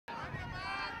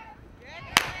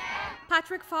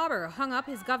Patrick Faber hung up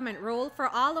his government role for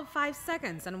all of 5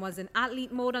 seconds and was in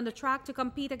athlete mode on the track to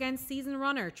compete against seasoned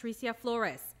runner Tricia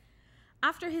Flores.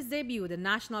 After his debut, the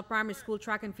National Primary School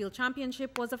Track and Field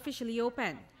Championship was officially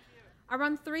open.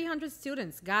 Around 300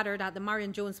 students gathered at the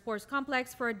Marion Jones Sports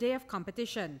Complex for a day of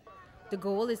competition. The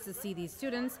goal is to see these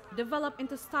students develop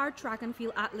into star track and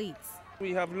field athletes.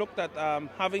 We have looked at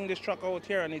having this truck out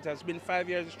here, and it has been 5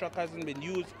 years this truck hasn't been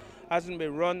used, hasn't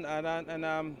been run,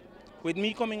 and with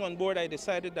me coming on board, I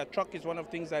decided that truck is one of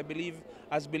the things I believe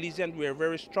as Belizeans we are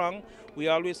very strong. We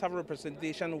always have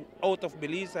representation out of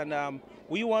Belize, and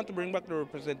we want to bring back the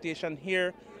representation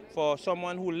here for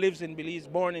someone who lives in Belize,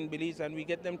 born in Belize, and we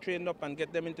get them trained up and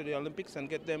get them into the Olympics and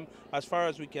get them as far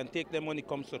as we can take them when it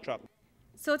comes to truck.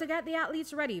 So to get the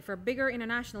athletes ready for bigger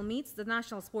international meets, the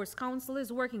National Sports Council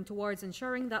is working towards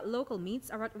ensuring that local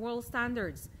meets are at world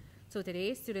standards. So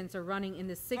today, students are running in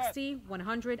the 60,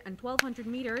 100, and 1200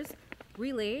 meters,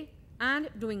 relay, and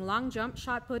doing long jump,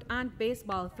 shot put, and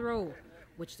baseball throw,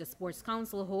 which the Sports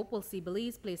Council hope will see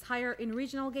Belize place higher in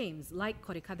regional games like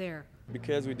Kodikader.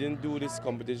 Because we didn't do this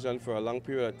competition for a long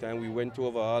period of time, we went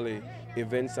over all the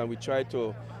events and we tried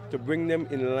to bring them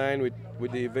in line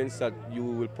with the events that you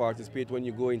will participate when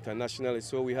you go internationally.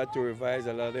 So we had to revise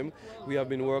a lot of them. We have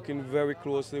been working very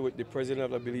closely with the president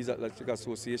of the Belize Athletic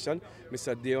Association,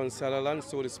 Mr. Deon Sutherland,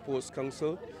 so the Sports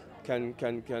Council can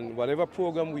whatever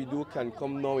program we do can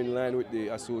come now in line with the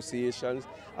associations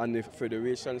and the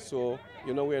federations. So,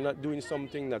 you know, we're not doing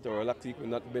something that our athletes will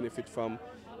not benefit from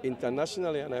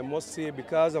internationally. And I must say,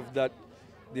 because of that,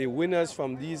 the winners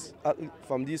from these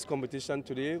competitions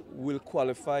today will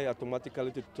qualify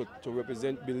automatically to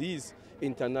represent Belize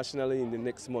internationally in the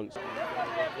next month.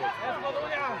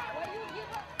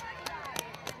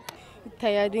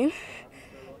 Tiring.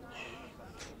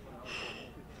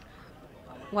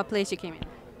 What place you came in?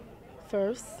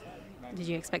 First. Did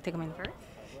you expect to come in first?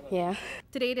 Yeah.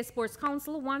 Today, the Sports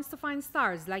Council wants to find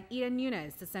stars like Eden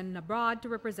Nunes to send abroad to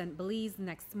represent Belize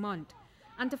next month.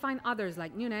 And to find others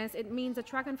like Nunes, it means a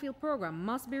track and field program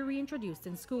must be reintroduced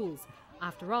in schools.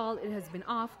 After all, it has been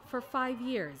off for 5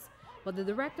 years. But the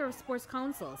director of Sports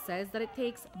Council says that it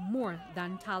takes more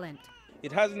than talent.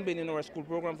 It hasn't been in our school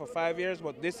program for 5 years,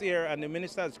 but this year, and the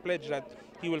minister has pledged that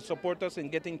he will support us in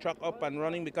getting track up and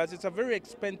running because it's a very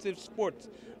expensive sport.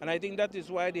 And I think that is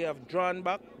why they have drawn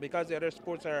back, because the other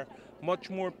sports are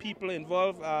much more people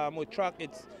involved. With track,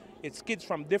 it's kids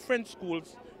from different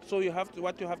schools. So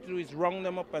what you have to do is round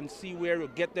them up and see where you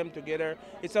get them together.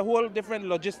 It's a whole different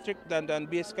logistic than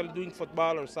basically doing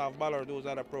football or softball or those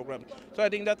other programs. So I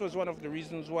think that was one of the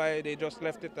reasons why they just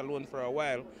left it alone for a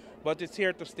while. But it's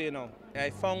here to stay now.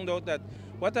 I found out that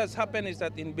what has happened is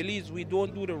that in Belize we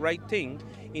don't do the right thing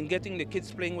in getting the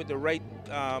kids playing with the right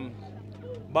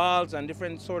balls and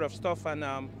different sort of stuff.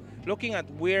 And looking at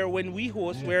when we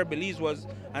host, where Belize was,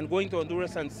 and going to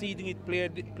Honduras and seeing it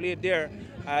played there,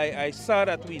 I saw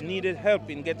that we needed help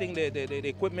in getting the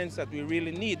equipments that we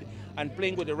really need and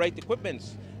playing with the right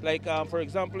equipments. Like, for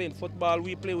example, in football,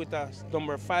 we play with a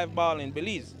number 5 ball in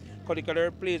Belize.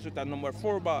 Kodikader plays with a number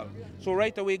 4 ball. So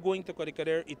right away going to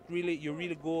Kodikader, you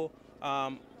really go,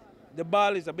 the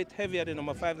ball is a bit heavier than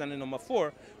number 5 than the number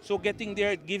 4. So getting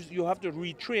there, you have to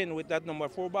retrain with that number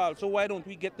 4 ball. So why don't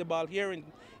we get the ball here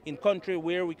in country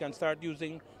where we can start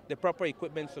using the proper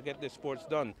equipment to get the sports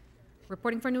done?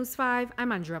 Reporting for News 5,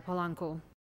 I'm Andrea Polanco.